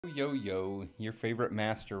Yo, yo, your favorite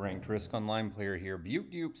master ranked Risk Online player here,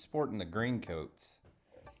 Butte sporting the green coats.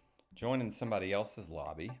 Joining somebody else's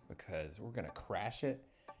lobby because we're going to crash it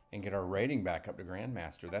and get our rating back up to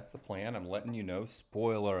Grandmaster. That's the plan. I'm letting you know,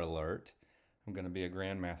 spoiler alert, I'm going to be a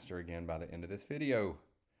Grandmaster again by the end of this video.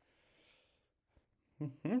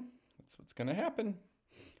 That's what's going to happen.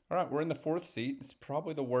 All right, we're in the fourth seat. It's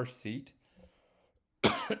probably the worst seat.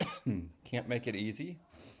 Can't make it easy.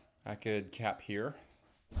 I could cap here.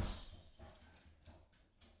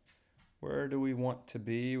 Where do we want to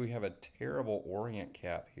be? We have a terrible Orient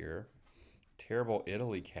cap here. Terrible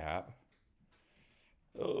Italy cap.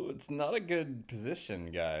 Oh, it's not a good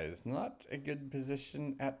position, guys. Not a good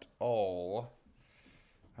position at all.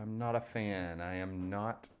 I'm not a fan. I am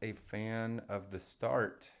not a fan of the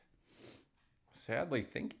start. Sadly,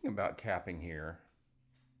 thinking about capping here.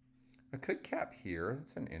 I could cap here.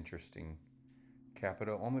 It's an interesting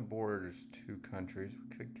capital. Only borders 2 countries.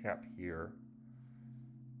 We could cap here.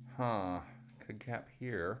 Could cap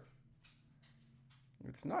here.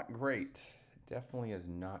 It's not great. It definitely is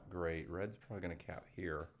not great. Red's probably going to cap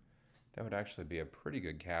here. That would actually be a pretty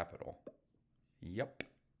good capital. Yup.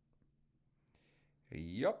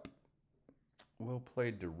 Yup. Well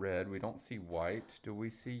played to red. We don't see white. Do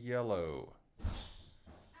we see yellow?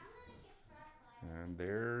 And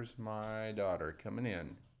there's my daughter coming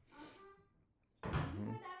in.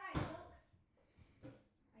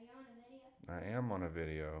 I am on a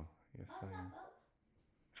video. Yes, I am.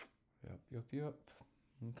 Yep.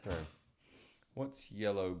 Okay. What's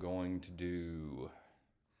yellow going to do?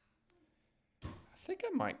 I think I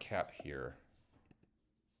might cap here.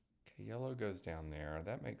 Okay, yellow goes down there.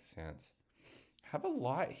 That makes sense. Have a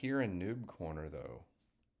lot here in noob corner, though.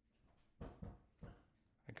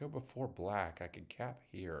 I go before black. I could cap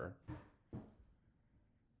here.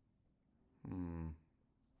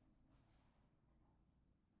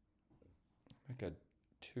 Make a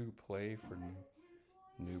 2 play for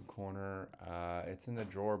noob corner. It's in the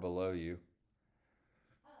drawer below you.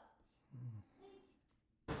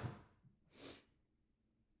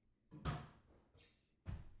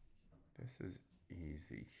 This is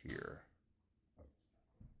easy here.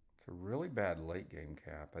 It's a really bad late game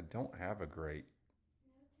cap. I don't have a great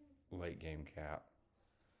late game cap.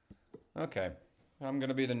 Okay, I'm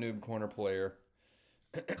gonna be the noob corner player.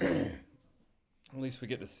 At least we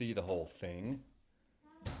get to see the whole thing.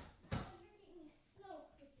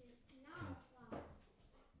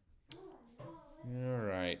 All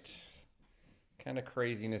right. Kind of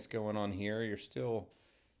craziness going on here. You're still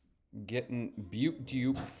getting Butte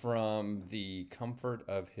dupe from the comfort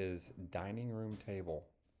of his dining room table.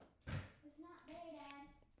 It's not there, Dad.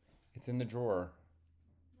 It's in the drawer.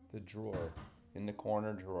 The drawer. In the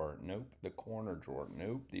corner drawer. Nope. The corner drawer.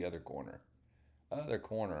 Nope. The other corner. Other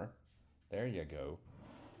corner. There you go.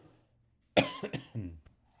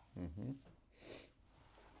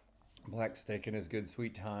 Black's taking his good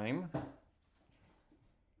sweet time.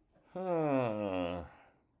 I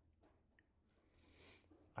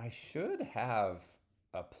should have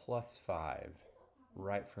a +5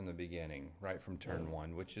 right from the beginning, right from turn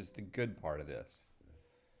 1, which is the good part of this.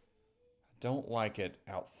 I don't like it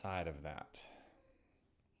outside of that.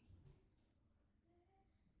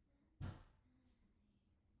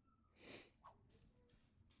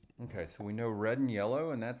 Okay, so we know red and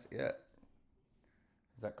yellow, and that's it.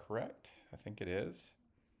 Is that correct? I think it is.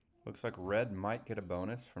 Looks like red might get a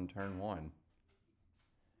bonus from turn 1.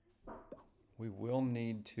 We will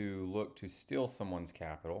need to look to steal someone's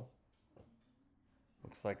capital.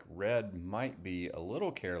 Looks like red might be a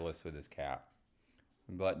little careless with his cap,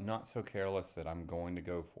 but not so careless that I'm going to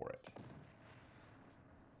go for it.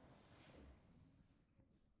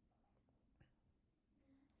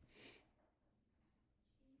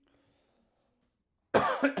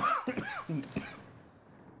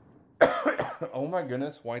 Oh my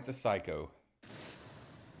goodness, white's a psycho.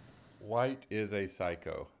 White is a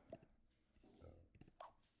psycho.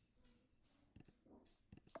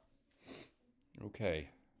 Okay.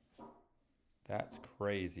 That's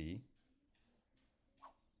crazy.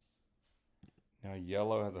 Now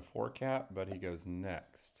yellow has a 4 cap, but he goes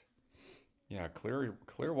next. Yeah, clear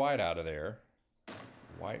white out of there.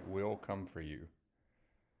 White will come for you.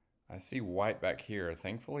 I see white back here.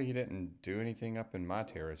 Thankfully he didn't do anything up in my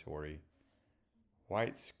territory.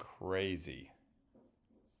 White's crazy.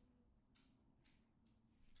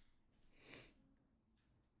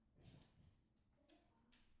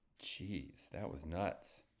 Jeez, that was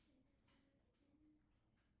nuts.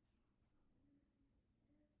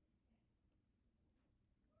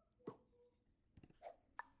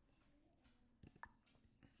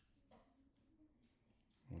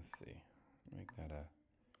 Let's see. Make that a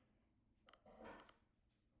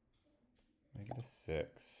Get a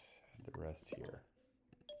 6. The rest here.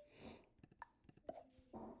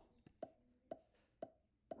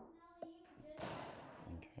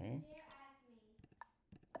 Okay.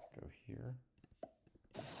 Go here.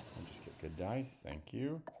 And just get good dice. Thank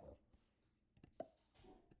you.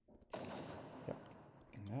 Yep.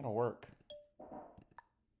 And that'll work.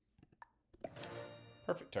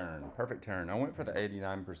 Perfect turn. Perfect turn. I went for the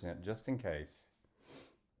 89% just in case.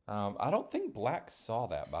 I don't think black saw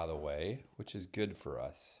that, by the way, which is good for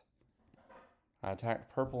us. I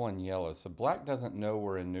attacked purple and yellow, so black doesn't know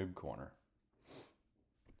we're in noob corner.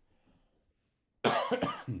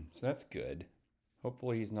 So that's good.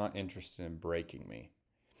 Hopefully he's not interested in breaking me.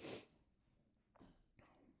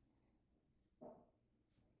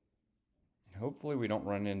 Hopefully we don't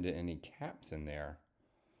run into any caps in there.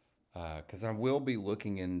 Because I will be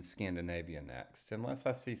looking in Scandinavia next. Unless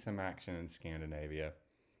I see some action in Scandinavia,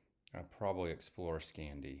 I'll probably explore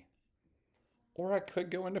Scandi. Or I could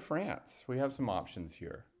go into France. We have some options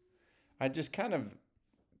here. I just kind of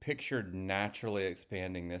pictured naturally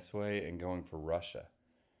expanding this way and going for Russia.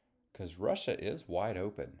 Because Russia is wide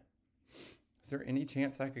open. Is there any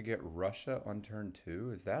chance I could get Russia on turn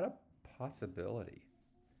 2? Is that a possibility?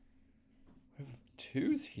 We have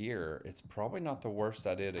 2s here. It's probably not the worst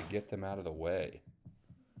idea to get them out of the way.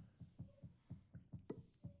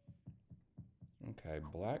 Okay,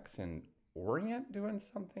 black's in Orient doing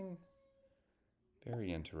something.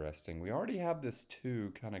 Very interesting. We already have this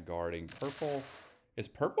 2 kind of guarding. Purple. Is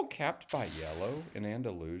purple capped by yellow in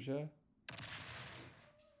Andalusia?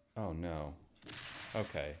 Oh, no.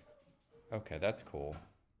 Okay. Okay, that's cool.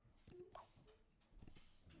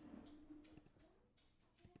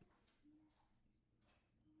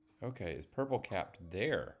 Okay, is purple capped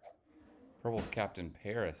there? Purple's capped in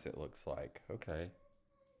Paris, it looks like. Okay.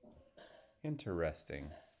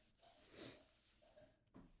 Interesting.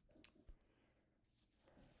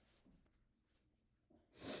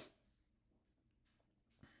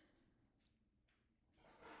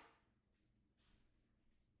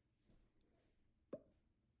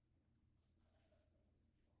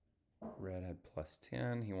 Red had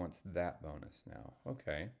 +10. He wants that bonus now.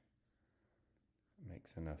 Okay.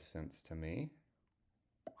 Makes enough sense to me.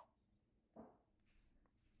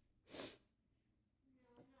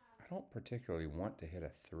 I don't particularly want to hit a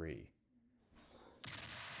 3.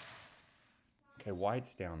 Okay,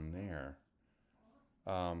 white's down there.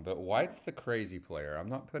 But white's the crazy player. I'm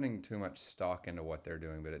not putting too much stock into what they're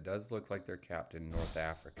doing, but it does look like they're capped in North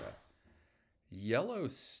Africa.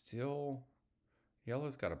 Yellow's still...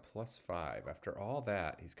 Yellow's got a +5. After all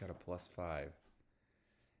that, he's got a +5.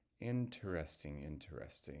 Interesting,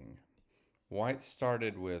 interesting. White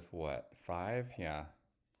started with what? 5? Yeah.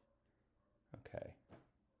 Okay.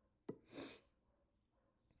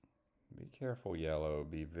 Be careful, yellow.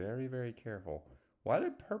 Be very, very careful. Why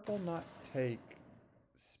did purple not take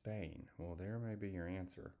Spain? Well, there may be your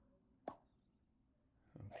answer.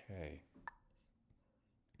 Okay.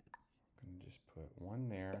 I'm going to just put 1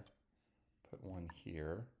 there. Put 1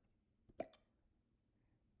 here.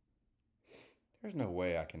 There's no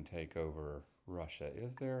way I can take over Russia,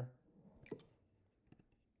 is there?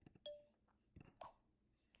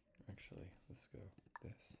 Actually, let's go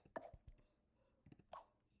this.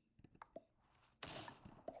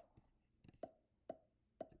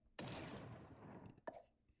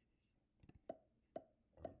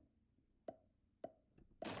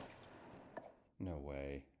 No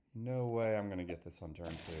way. No way I'm going to get this on turn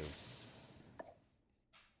 2.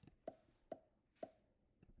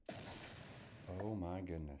 Oh my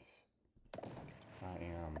goodness. I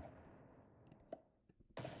am.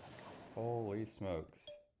 Holy smokes.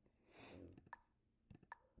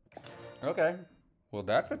 Okay. Well,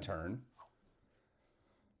 that's a turn.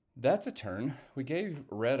 That's a turn. We gave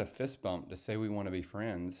red a fist bump to say we want to be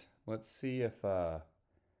friends. Let's see if, let's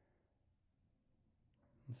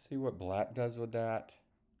see what black does with that.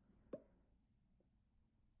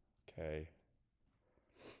 Okay.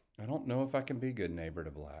 I don't know if I can be good neighbor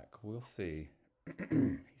to black. We'll see.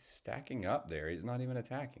 He's stacking up there. He's not even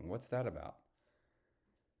attacking. What's that about?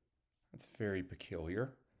 That's very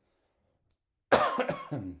peculiar.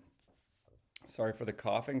 Sorry for the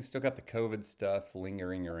coughing. Still got the COVID stuff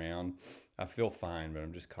lingering around. I feel fine, but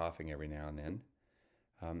I'm just coughing every now and then.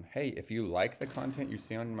 Hey, if you like the content you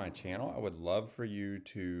see on my channel, I would love for you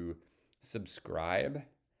to subscribe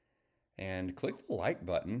and click the like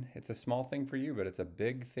button. It's a small thing for you, but it's a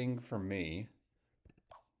big thing for me.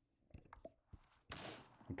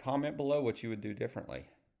 And comment below what you would do differently.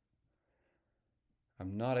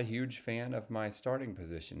 I'm not a huge fan of my starting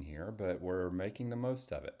position here, but we're making the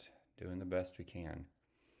most of it, doing the best we can.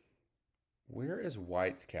 Where is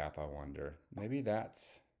white's cap, I wonder? Maybe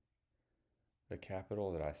that's the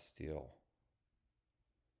capital that I steal.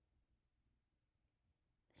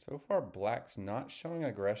 So far, black's not showing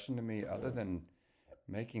aggression to me other than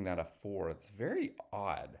making that a 4. It's very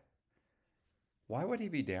odd. Why would he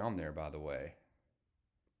be down there, by the way?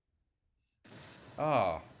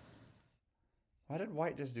 Ah. Why did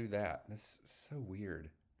white just do that? That's so weird.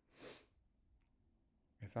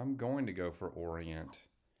 If I'm going to go for Orient,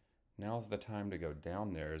 now's the time to go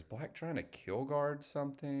down there. Is black trying to kill guard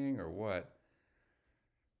something or what?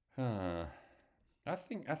 Huh. I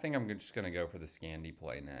think I'm just gonna go for the Scandi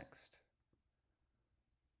play next.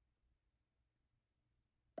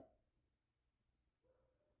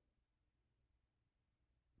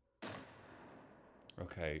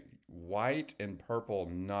 Okay, white and purple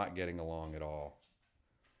not getting along at all.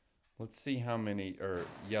 Let's see how many, or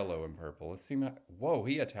yellow and purple. Let's see. Whoa,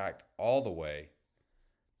 he attacked all the way.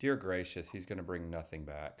 Dear gracious, he's going to bring nothing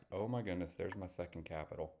back. Oh my goodness, there's my second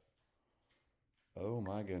capital. Oh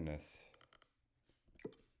my goodness.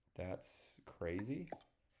 That's crazy.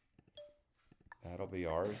 That'll be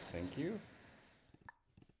ours, thank you.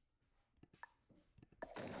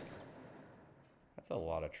 That's a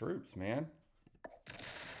lot of troops, man.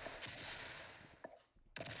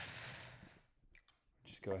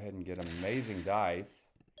 Just go ahead and get amazing dice.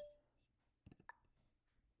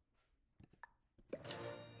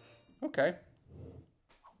 Okay.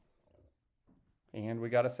 And we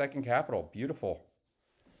got a second capital. Beautiful.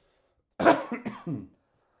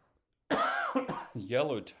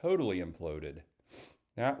 Yellow totally imploded.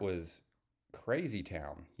 That was crazy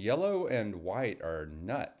town. Yellow and white are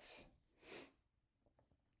nuts.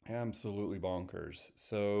 Absolutely bonkers.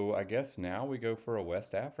 So I guess now we go for a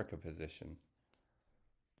West Africa position.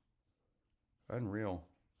 Unreal.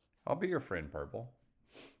 I'll be your friend, Purple.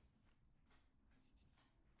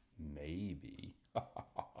 Maybe.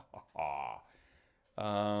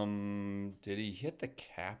 Did he hit the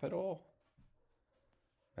capital?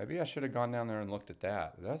 Maybe I should have gone down there and looked at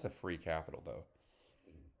that. That's a free capital, though.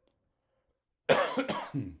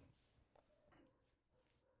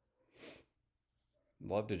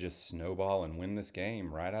 Love to just snowball and win this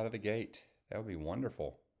game right out of the gate. That would be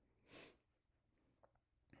wonderful.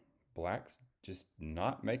 Black's just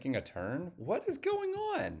not making a turn? What is going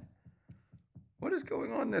on? What is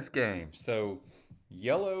going on in this game? So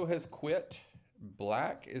yellow has quit.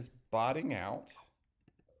 Black is botting out.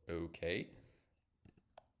 Okay.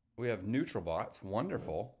 We have neutral bots.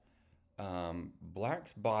 Wonderful.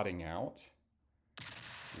 Black's botting out.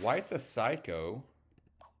 White's a psycho.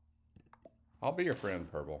 I'll be your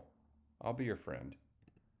friend, Purple. I'll be your friend.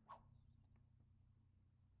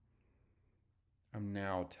 I'm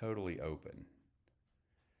now totally open.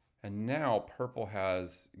 And now purple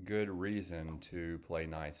has good reason to play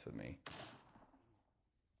nice with me.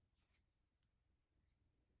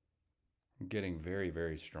 I'm getting very,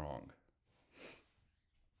 very strong.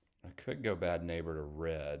 I could go bad neighbor to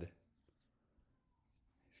red.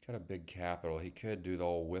 He's got a big capital. He could do the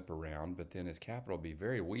old whip around, but then his capital would be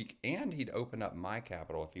very weak, and he'd open up my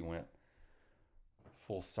capital if he went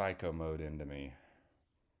full psycho mode into me.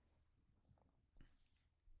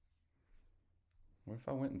 What if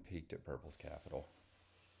I went and peeked at purple's capital?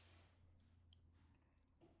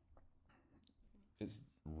 Is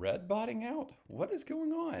red botting out? What is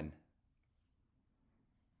going on?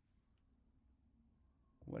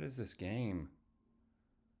 What is this game?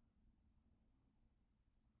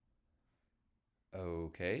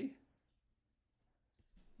 Okay.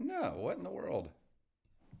 No, what in the world?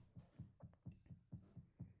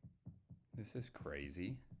 This is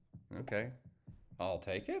crazy. Okay. I'll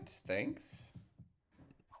take it. Thanks.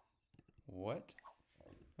 What?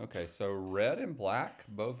 Okay, so red and black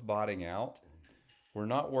both botting out. We're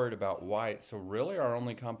not worried about white, so really our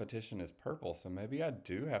only competition is purple, so maybe I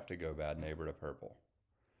do have to go bad neighbor to purple.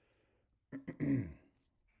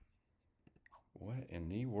 What in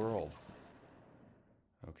the world?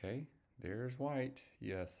 Okay, there's white.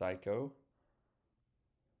 Yeah, psycho.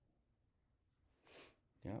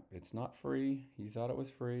 Yep, it's not free. You thought it was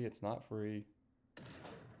free. It's not free.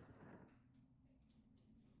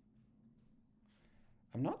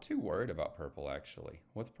 I'm not too worried about purple, actually.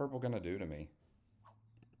 What's purple going to do to me?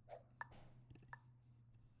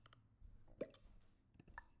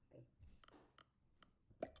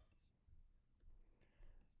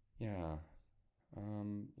 Yeah.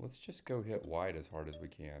 Let's just go hit white as hard as we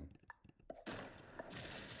can.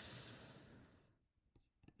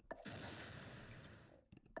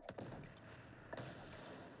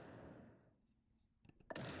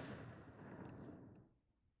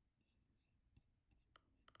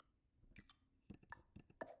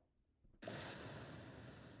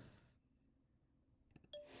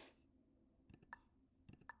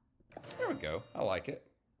 go. I like it.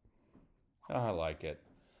 I like it.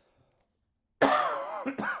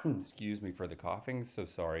 Excuse me for the coughing. So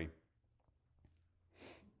sorry.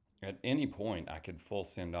 At any point, I could full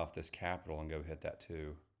send off this capital and go hit that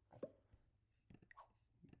too.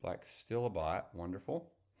 Black's still a bot.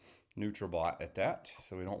 Wonderful. Neutral bot at that,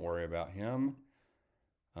 so we don't worry about him.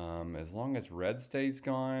 As long as red stays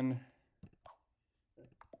gone,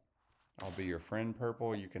 I'll be your friend,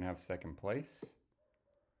 purple. You can have second place.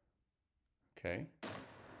 Okay.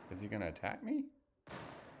 Is he going to attack me?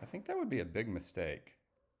 I think that would be a big mistake.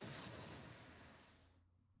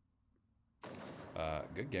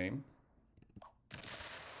 Good game.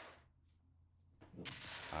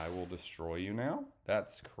 I will destroy you now.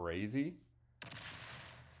 That's crazy.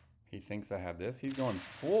 He thinks I have this. He's going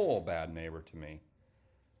full bad neighbor to me.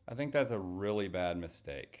 I think that's a really bad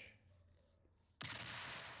mistake.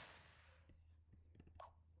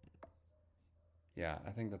 Yeah,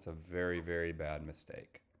 I think that's a very, very bad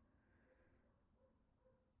mistake.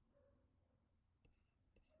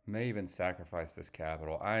 May even sacrifice this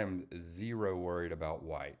capital. I am zero worried about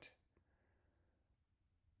white.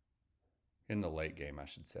 In the late game, I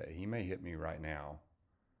should say. He may hit me right now.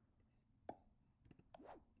 Of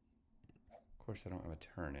course, I don't have a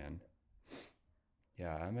turn in.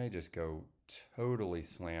 Yeah, I may just go totally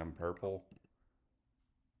slam purple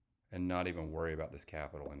and not even worry about this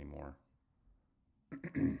capital anymore.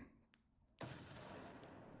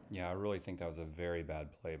 Yeah, I really think that was a very bad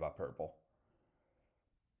play by purple.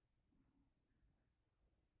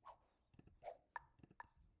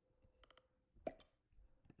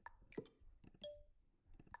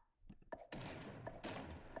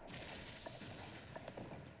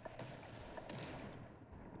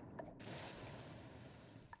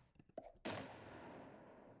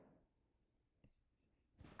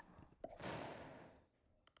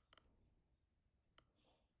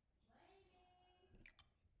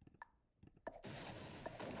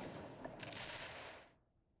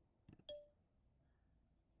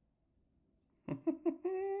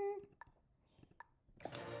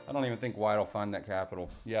 I don't even think white will find that capital.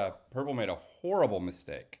 Yeah, purple made a horrible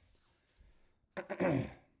mistake.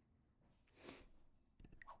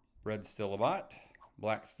 Red's still a bot.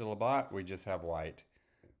 Black's still a bot. We just have white.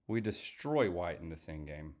 We destroy white in this end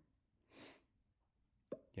game.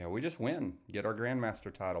 Yeah, we just win. Get our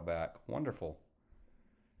Grandmaster title back. Wonderful.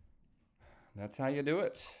 That's how you do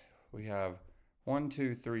it. We have 1,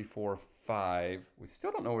 2, 3, 4, 5. We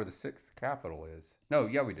still don't know where the 6th capital is. No,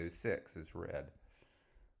 yeah, we do. 6 is red.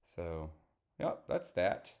 So, yep, that's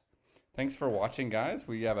that. Thanks for watching, guys.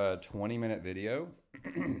 We have a 20-minute video.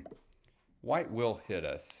 White will hit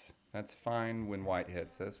us. That's fine when white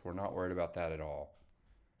hits us. We're not worried about that at all.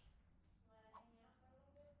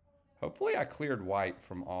 Hopefully I cleared white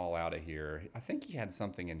from all out of here. I think he had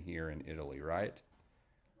something in here in Italy, right?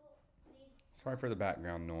 Sorry for the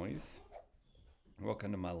background noise.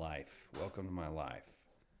 Welcome to my life. Welcome to my life.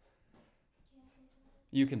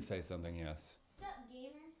 You can say something, yes. Sup, gamers?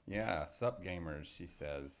 Yeah, sup gamers, she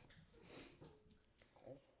says.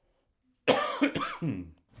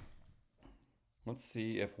 Let's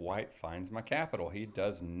see if white finds my capital. He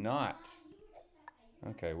does not.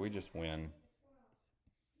 Okay, we just win.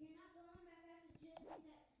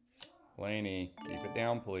 Laney, keep it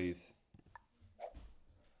down, please.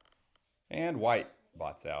 And white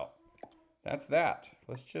bots out. That's that.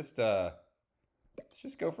 Let's just go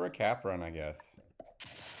for a cap run, I guess.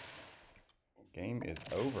 Game is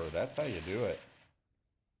over. That's how you do it.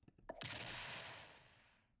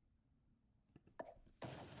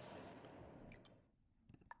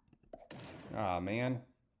 Ah, man.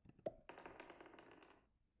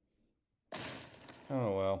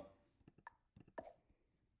 Oh, well.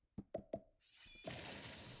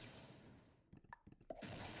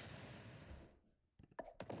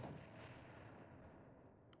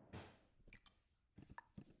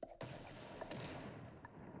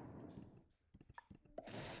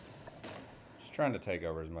 Just trying to take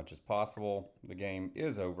over as much as possible. The game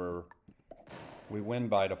is over. We win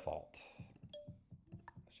by default.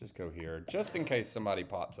 Let's just go here. Just in case somebody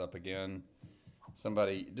pops up again.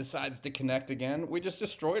 Somebody decides to connect again. We just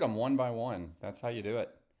destroyed them one by one. That's how you do it.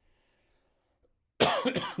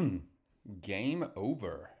 Game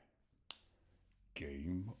over.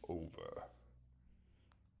 Game over.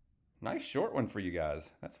 Nice short one for you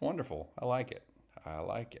guys. That's wonderful. I like it. I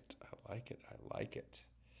like it. I like it. I like it.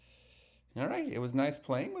 All right. It was nice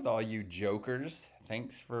playing with all you jokers.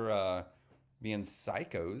 Thanks for being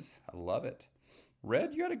psychos. I love it.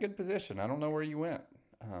 Red, you had a good position. I don't know where you went.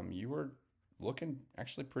 You were looking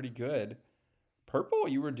actually pretty good. Purple,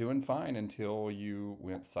 you were doing fine until you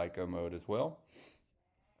went psycho mode as well.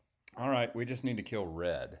 All right, we just need to kill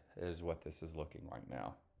red is what this is looking like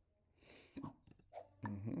now.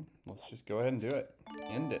 Let's just go ahead and do it.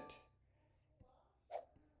 End it.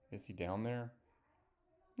 Is he down there?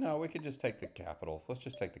 No, we could just take the capitals. Let's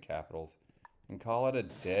just take the capitals and call it a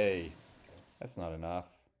day. That's not enough.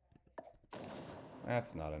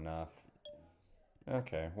 That's not enough.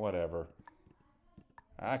 Okay, whatever.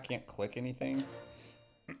 I can't click anything.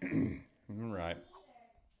 Right.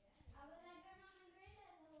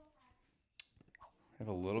 Have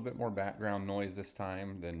a little bit more background noise this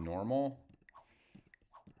time than normal.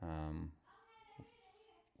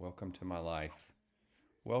 Welcome to my life.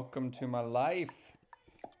 Welcome to my life.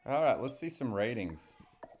 All right, let's see some ratings.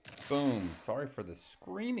 Boom. Sorry for the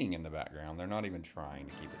screaming in the background. They're not even trying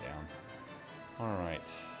to keep it down. All right.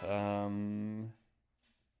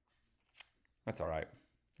 That's all right.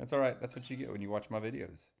 That's all right. That's what you get when you watch my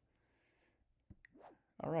videos.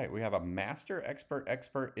 All right, we have a master, expert,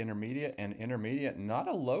 expert, intermediate, and intermediate. Not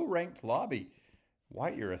a low-ranked lobby.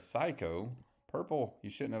 White, you're a psycho. Purple, you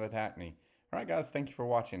shouldn't have attacked me. All right, guys, thank you for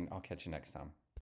watching. I'll catch you next time.